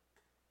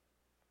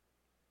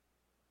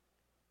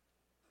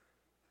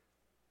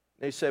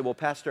 They say, well,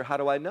 Pastor, how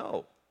do I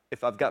know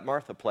if I've got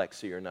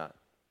Marthaplexy or not?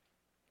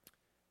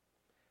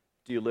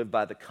 Do you live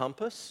by the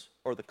compass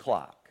or the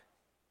clock?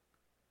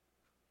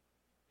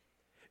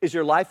 Is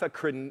your life a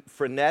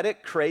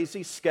frenetic,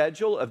 crazy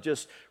schedule of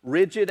just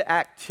rigid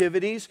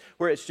activities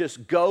where it's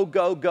just go,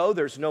 go, go?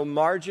 There's no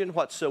margin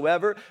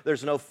whatsoever.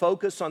 There's no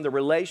focus on the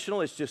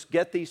relational. It's just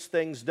get these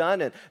things done,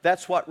 and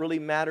that's what really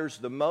matters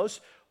the most.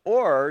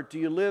 Or do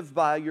you live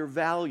by your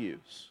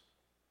values,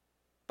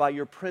 by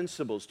your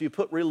principles? Do you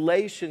put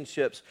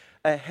relationships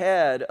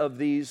ahead of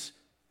these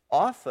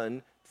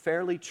often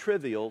fairly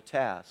trivial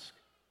tasks?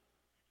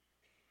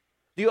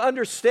 Do you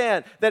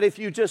understand that if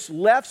you just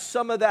left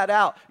some of that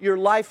out, your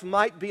life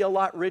might be a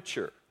lot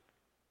richer?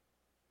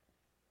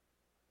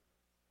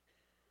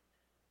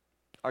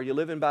 Are you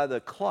living by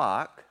the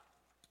clock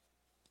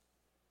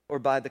or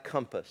by the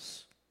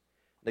compass?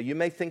 Now, you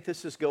may think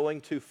this is going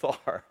too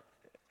far,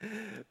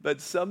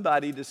 But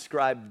somebody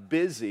described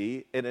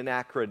busy in an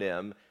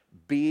acronym,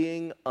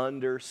 being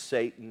under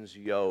Satan's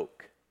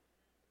yoke.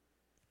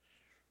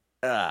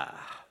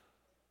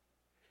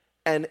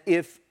 And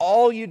if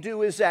all you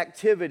do is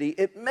activity,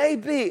 it may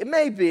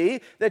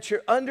be that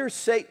you're under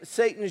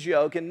Satan's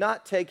yoke and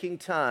not taking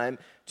time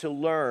to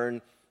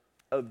learn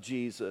of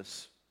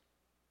Jesus.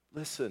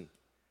 Listen,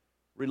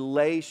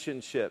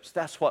 relationships,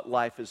 that's what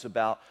life is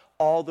about.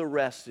 All the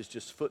rest is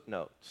just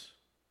footnotes.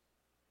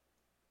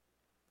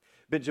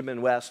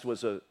 Benjamin West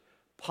was a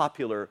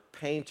popular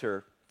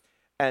painter,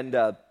 and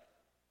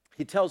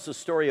he tells the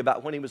story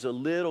about when he was a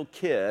little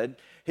kid.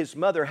 His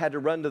mother had to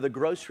run to the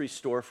grocery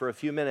store for a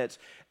few minutes,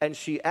 and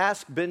she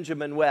asked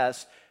Benjamin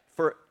West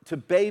to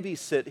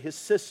babysit his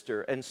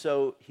sister, and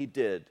so he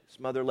did. His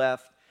mother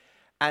left,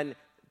 and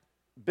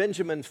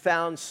Benjamin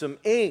found some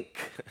ink,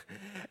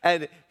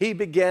 and he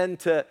began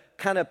to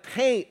kind of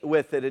paint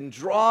with it and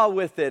draw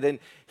with it, and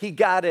he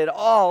got it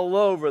all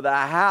over the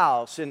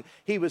house, and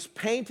he was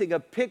painting a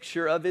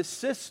picture of his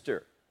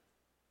sister.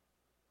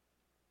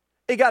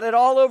 He got it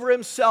all over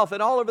himself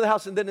and all over the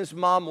house, and then his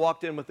mom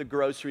walked in with the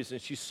groceries,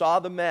 and she saw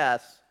the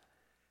mess,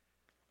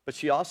 but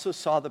she also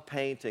saw the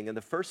painting, and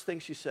the first thing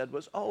she said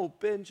was, "Oh,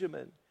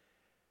 Benjamin,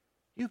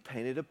 you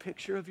painted a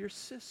picture of your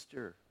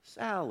sister,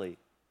 Sally."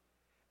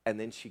 And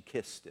then she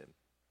kissed him.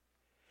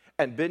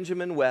 And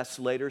Benjamin West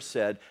later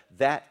said,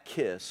 "That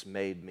kiss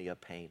made me a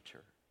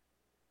painter."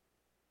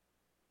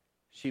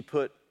 She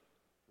put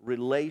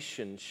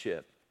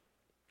relationship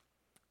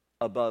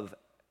above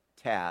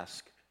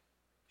task.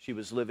 She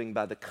was living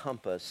by the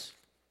compass,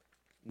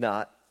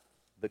 not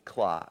the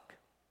clock.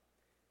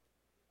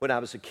 When I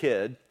was a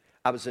kid,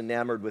 I was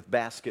enamored with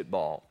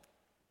basketball.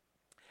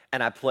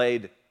 And I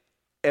played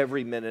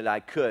every minute I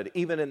could.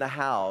 Even in the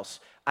house,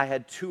 I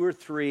had 2 or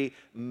 3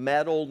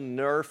 metal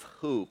Nerf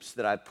hoops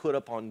that I put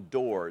up on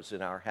doors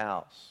in our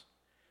house.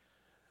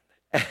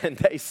 And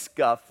they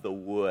scuffed the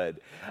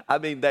wood. I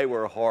mean, they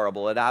were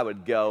horrible. And I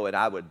would go and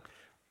I would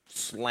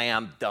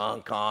slam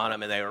dunk on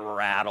them, and they would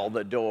rattle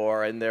the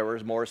door, and there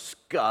was more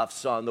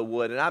scuffs on the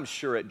wood. And I'm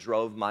sure it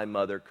drove my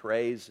mother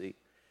crazy.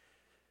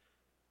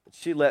 But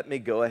she let me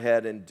go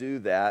ahead and do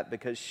that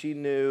because she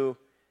knew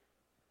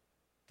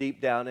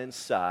deep down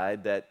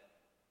inside that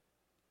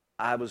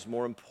I was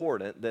more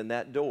important than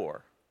that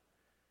door.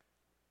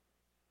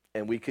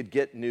 And we could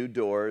get new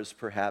doors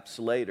perhaps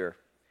later.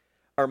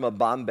 Irma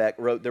Bombeck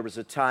wrote, there was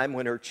a time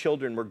when her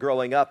children were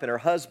growing up and her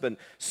husband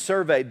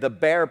surveyed the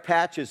bare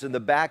patches in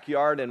the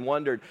backyard and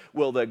wondered,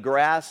 will the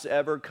grass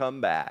ever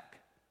come back?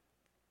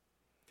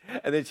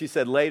 And then she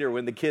said later,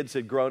 when the kids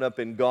had grown up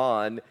and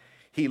gone,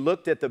 he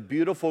looked at the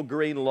beautiful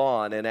green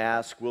lawn and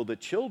asked, will the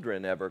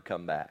children ever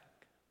come back?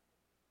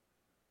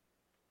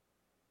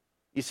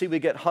 You see, we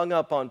get hung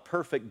up on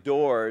perfect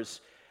doors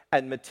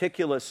and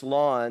meticulous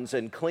lawns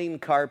and clean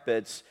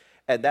carpets,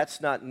 and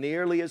that's not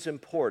nearly as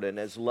important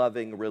as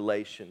loving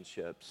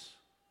relationships.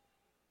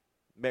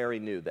 Mary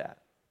knew that.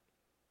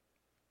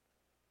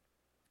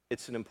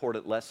 It's an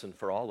important lesson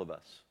for all of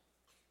us.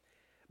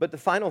 But the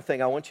final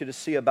thing I want you to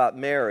see about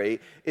Mary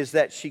is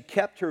that she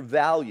kept her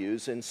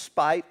values in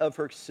spite of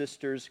her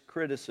sister's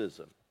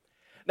criticism.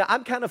 Now,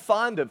 I'm kind of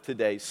fond of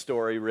today's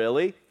story,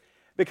 really,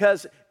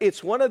 because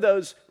it's one of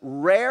those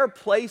rare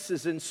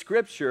places in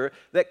Scripture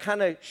that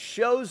kind of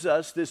shows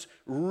us this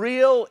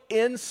real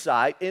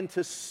insight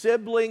into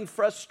sibling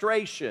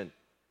frustration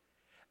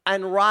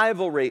and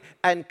rivalry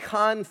and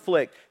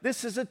conflict.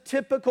 This is a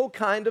typical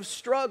kind of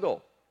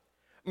struggle.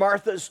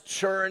 Martha's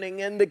churning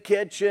in the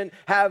kitchen,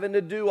 having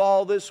to do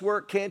all this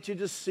work. Can't you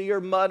just see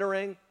her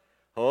muttering?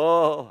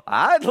 Oh,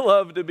 I'd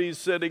love to be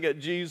sitting at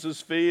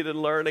Jesus' feet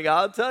and learning.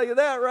 I'll tell you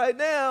that right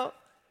now.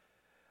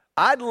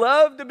 I'd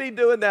love to be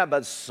doing that,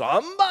 but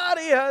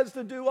somebody has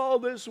to do all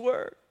this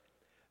work.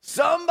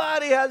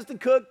 Somebody has to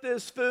cook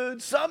this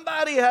food.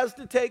 Somebody has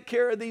to take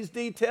care of these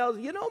details.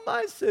 You know,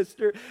 my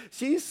sister,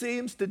 she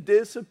seems to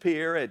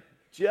disappear at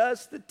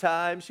just the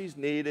time she's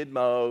needed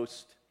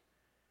most.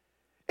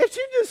 If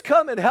she'd just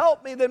come and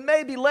help me, then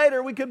maybe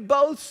later we could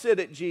both sit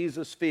at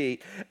Jesus'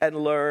 feet and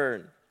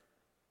learn.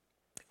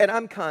 And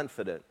I'm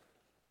confident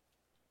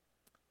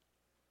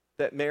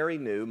that Mary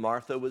knew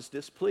Martha was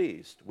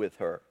displeased with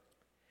her.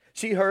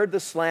 She heard the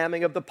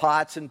slamming of the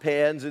pots and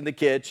pans in the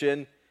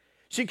kitchen.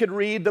 She could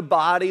read the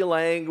body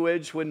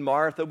language when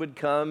Martha would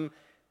come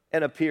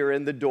and appear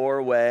in the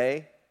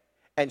doorway.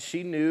 And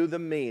she knew the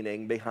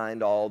meaning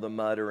behind all the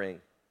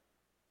muttering.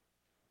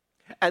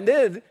 And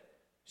then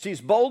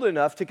she's bold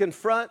enough to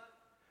confront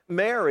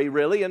Mary,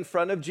 really, in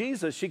front of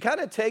Jesus. She kind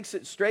of takes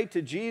it straight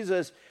to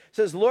Jesus,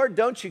 says, Lord,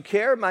 don't you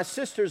care? My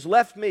sister's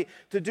left me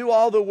to do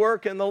all the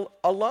work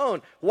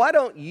alone. Why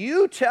don't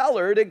you tell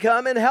her to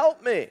come and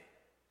help me?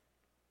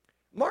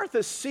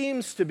 Martha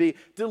seems to be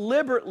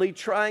deliberately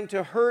trying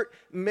to hurt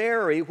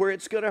Mary where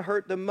it's going to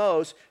hurt the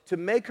most, to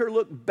make her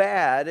look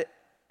bad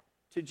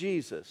to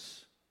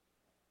Jesus.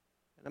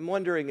 And I'm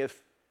wondering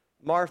if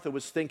Martha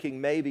was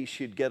thinking maybe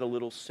she'd get a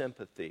little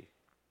sympathy.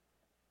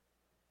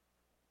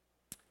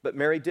 But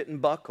Mary didn't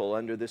buckle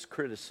under this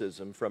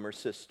criticism from her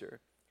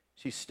sister.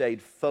 She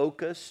stayed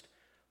focused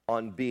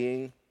on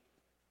being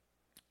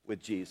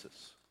with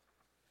Jesus.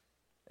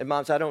 And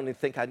moms, I don't even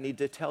think I need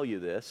to tell you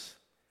this,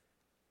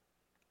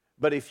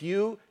 but if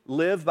you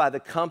live by the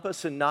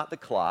compass and not the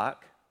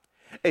clock,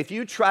 if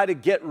you try to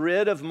get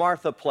rid of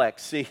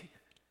Marthaplexy,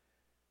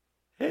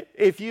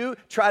 if you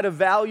try to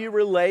value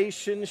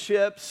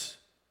relationships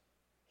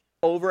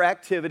over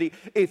activity,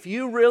 if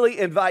you really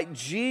invite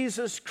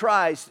Jesus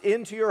Christ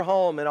into your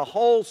home in a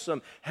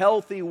wholesome,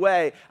 healthy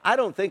way, I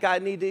don't think I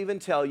need to even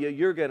tell you,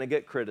 you're going to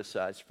get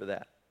criticized for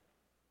that.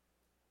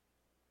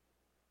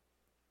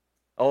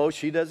 Oh,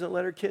 she doesn't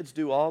let her kids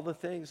do all the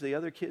things the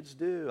other kids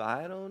do.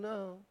 I don't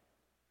know.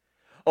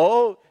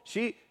 Oh,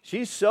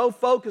 she's so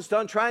focused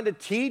on trying to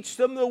teach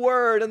them the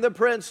word and the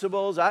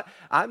principles.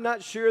 I'm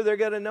not sure they're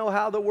going to know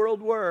how the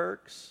world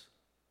works.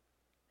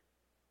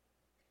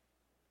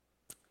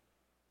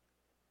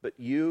 But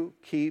you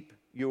keep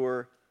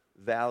your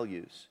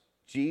values.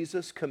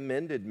 Jesus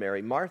commended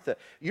Mary. Martha,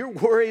 you're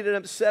worried and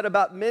upset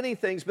about many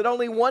things, but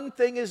only one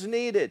thing is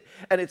needed.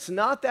 And it's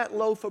not that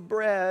loaf of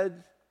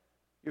bread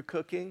you're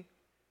cooking.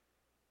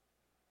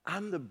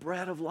 I'm the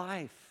bread of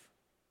life.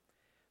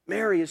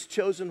 Mary has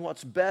chosen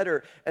what's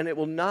better, and it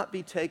will not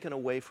be taken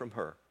away from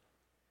her.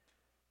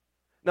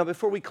 Now,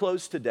 before we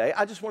close today,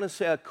 I just want to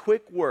say a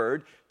quick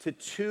word to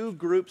two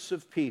groups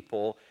of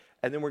people,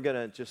 and then we're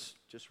going to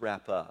just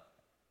wrap up.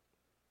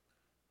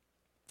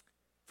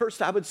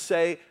 First, I would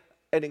say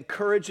an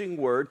encouraging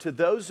word to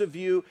those of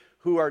you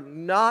who are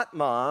not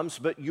moms,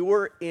 but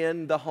you're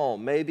in the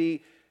home.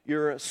 Maybe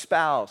you're a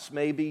spouse,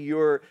 maybe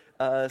you're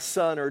a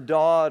son or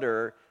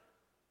daughter,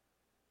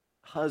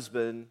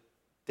 husband,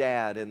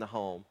 dad in the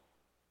home.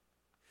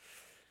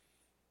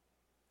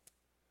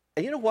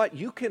 And you know what?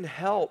 You can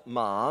help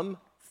mom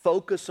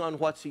focus on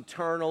what's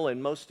eternal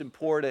and most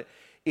important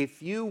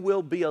if you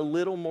will be a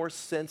little more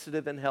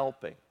sensitive in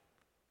helping.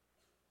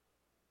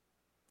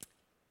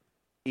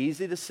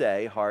 Easy to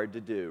say, hard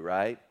to do,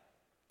 right?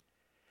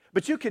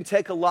 But you can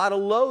take a lot of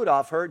load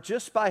off her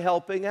just by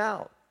helping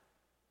out.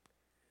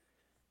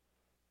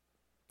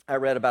 I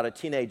read about a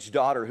teenage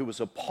daughter who was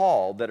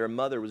appalled that her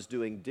mother was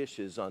doing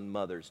dishes on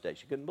Mother's Day.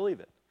 She couldn't believe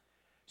it.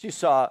 She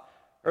saw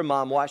her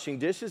mom washing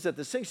dishes at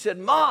the sink. She said,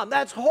 "Mom,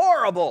 that's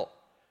horrible.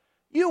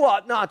 You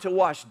ought not to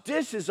wash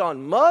dishes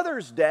on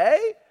Mother's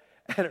Day."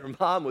 And her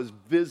mom was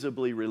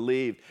visibly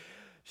relieved.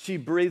 She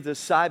breathed a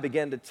sigh,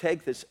 began to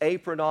take this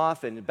apron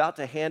off and about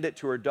to hand it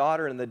to her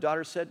daughter. And the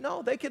daughter said,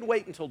 "No, they can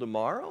wait until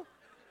tomorrow."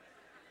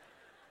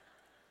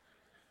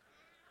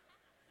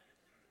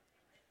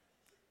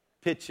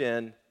 Pitch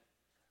in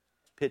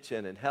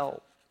and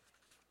help.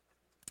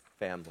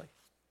 Family.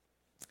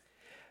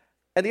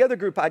 And the other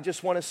group I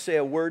just want to say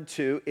a word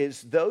to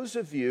is those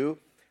of you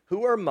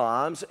who are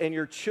moms and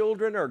your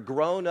children are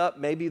grown up.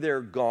 Maybe they're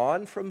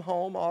gone from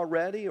home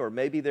already, or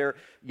maybe they're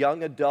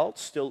young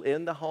adults still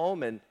in the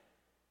home. And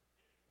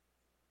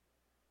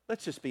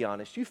let's just be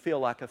honest, you feel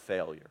like a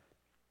failure.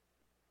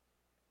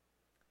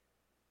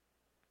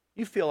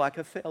 You feel like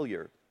a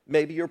failure.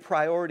 Maybe your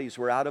priorities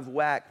were out of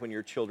whack when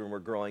your children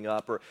were growing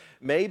up, or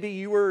maybe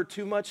you were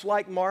too much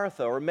like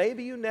Martha, or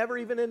maybe you never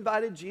even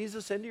invited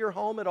Jesus into your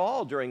home at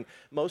all during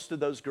most of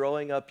those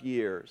growing up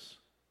years.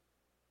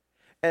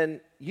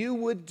 And you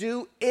would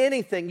do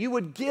anything, you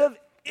would give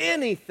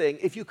anything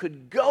if you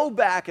could go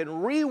back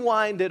and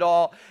rewind it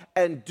all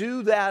and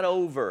do that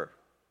over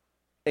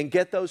and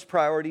get those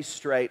priorities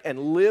straight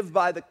and live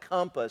by the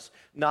compass,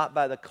 not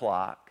by the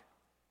clock.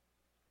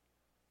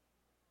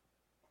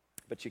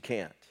 But you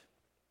can't.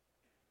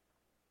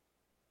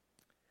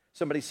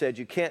 Somebody said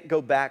you can't go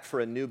back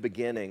for a new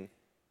beginning,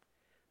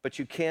 but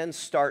you can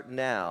start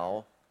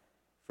now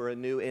for a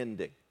new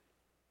ending.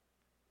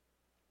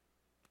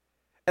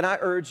 And I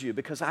urge you,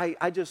 because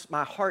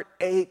my heart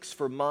aches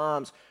for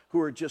moms who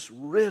are just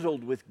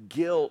riddled with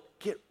guilt.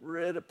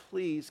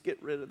 Please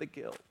get rid of the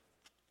guilt.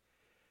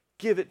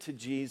 Give it to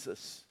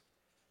Jesus.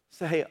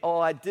 Say, "Oh,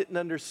 I didn't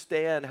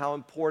understand how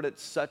important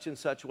such and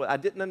such was. I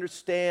didn't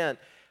understand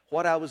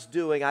what I was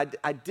doing.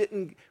 I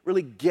didn't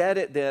really get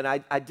it then.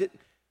 I didn't."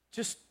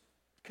 Just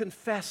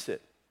confess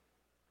it.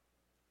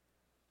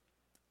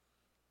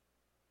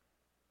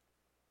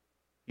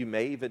 You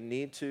may even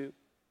need to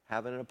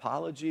have an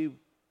apology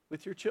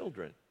with your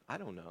children. I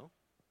don't know.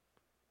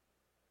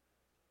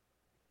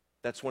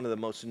 That's one of the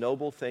most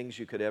noble things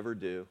you could ever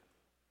do.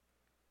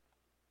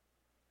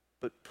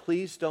 But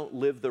please don't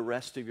live the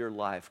rest of your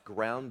life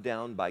ground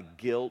down by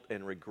guilt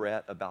and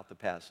regret about the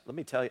past. Let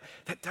me tell you,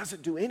 that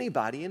doesn't do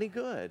anybody any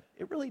good.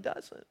 It really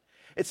doesn't.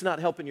 It's not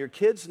helping your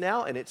kids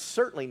now, and it's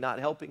certainly not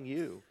helping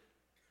you.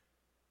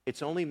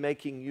 It's only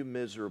making you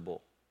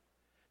miserable.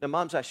 Now,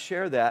 moms, I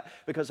share that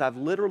because I've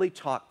literally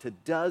talked to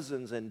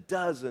dozens and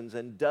dozens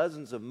and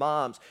dozens of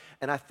moms,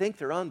 and I think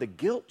they're on the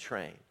guilt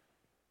train.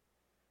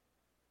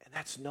 And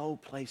that's no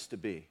place to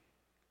be.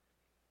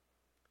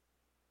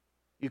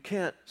 You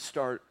can't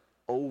start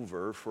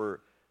over for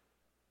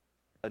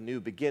a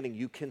new beginning.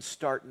 You can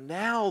start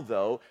now,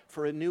 though,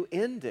 for a new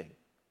ending.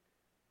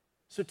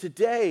 So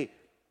today,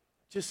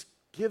 just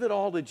give it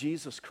all to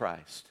Jesus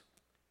Christ.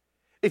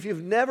 If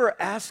you've never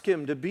asked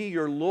Him to be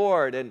your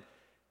Lord and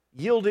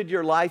yielded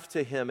your life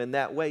to Him in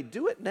that way,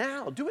 do it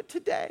now. Do it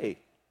today.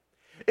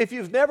 If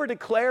you've never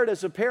declared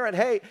as a parent,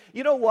 hey,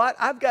 you know what?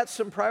 I've got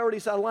some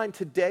priorities on line.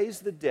 Today's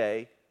the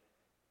day.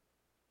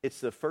 It's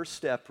the first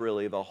step,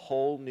 really, of a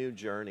whole new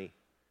journey.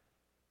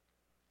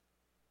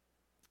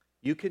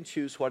 You can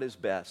choose what is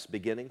best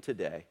beginning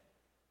today.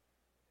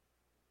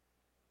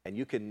 And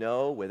you can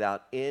know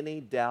without any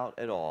doubt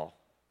at all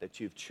that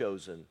you've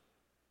chosen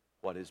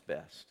what is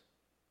best.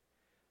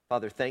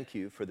 Father, thank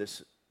you for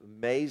this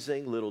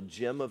amazing little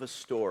gem of a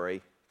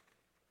story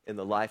in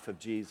the life of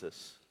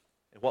Jesus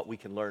and what we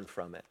can learn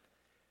from it.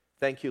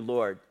 Thank you,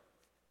 Lord,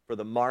 for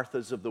the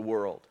Marthas of the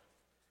world,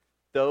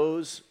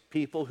 those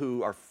people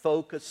who are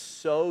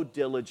focused so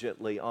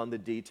diligently on the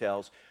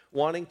details,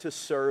 wanting to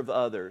serve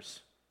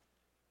others.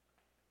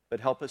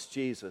 But help us,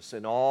 Jesus,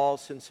 in all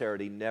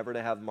sincerity, never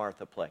to have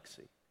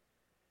Marthaplexy.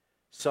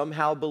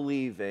 Somehow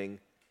believing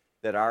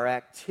that our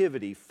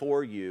activity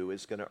for you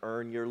is going to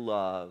earn your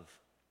love.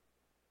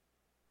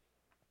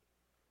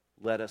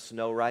 Let us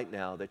know right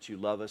now that you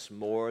love us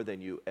more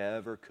than you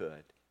ever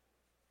could.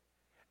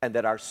 And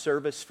that our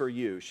service for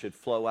you should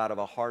flow out of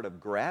a heart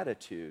of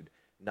gratitude,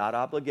 not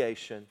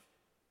obligation,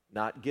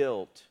 not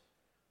guilt,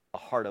 a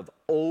heart of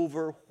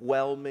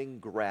overwhelming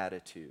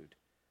gratitude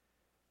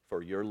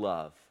for your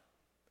love.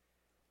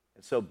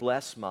 And so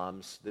bless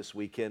moms this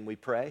weekend, we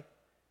pray.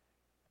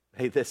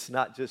 May this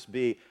not just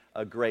be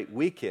a great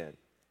weekend.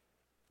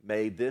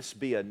 May this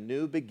be a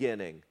new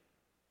beginning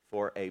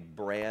for a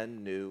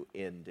brand new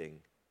ending.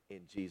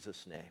 In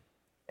Jesus' name,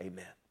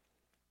 amen.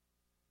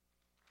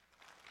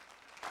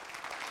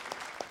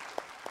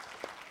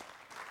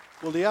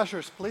 Will the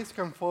ushers please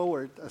come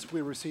forward as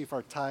we receive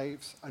our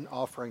tithes and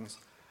offerings?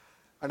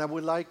 And I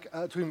would like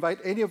to invite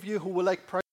any of you who would like prayer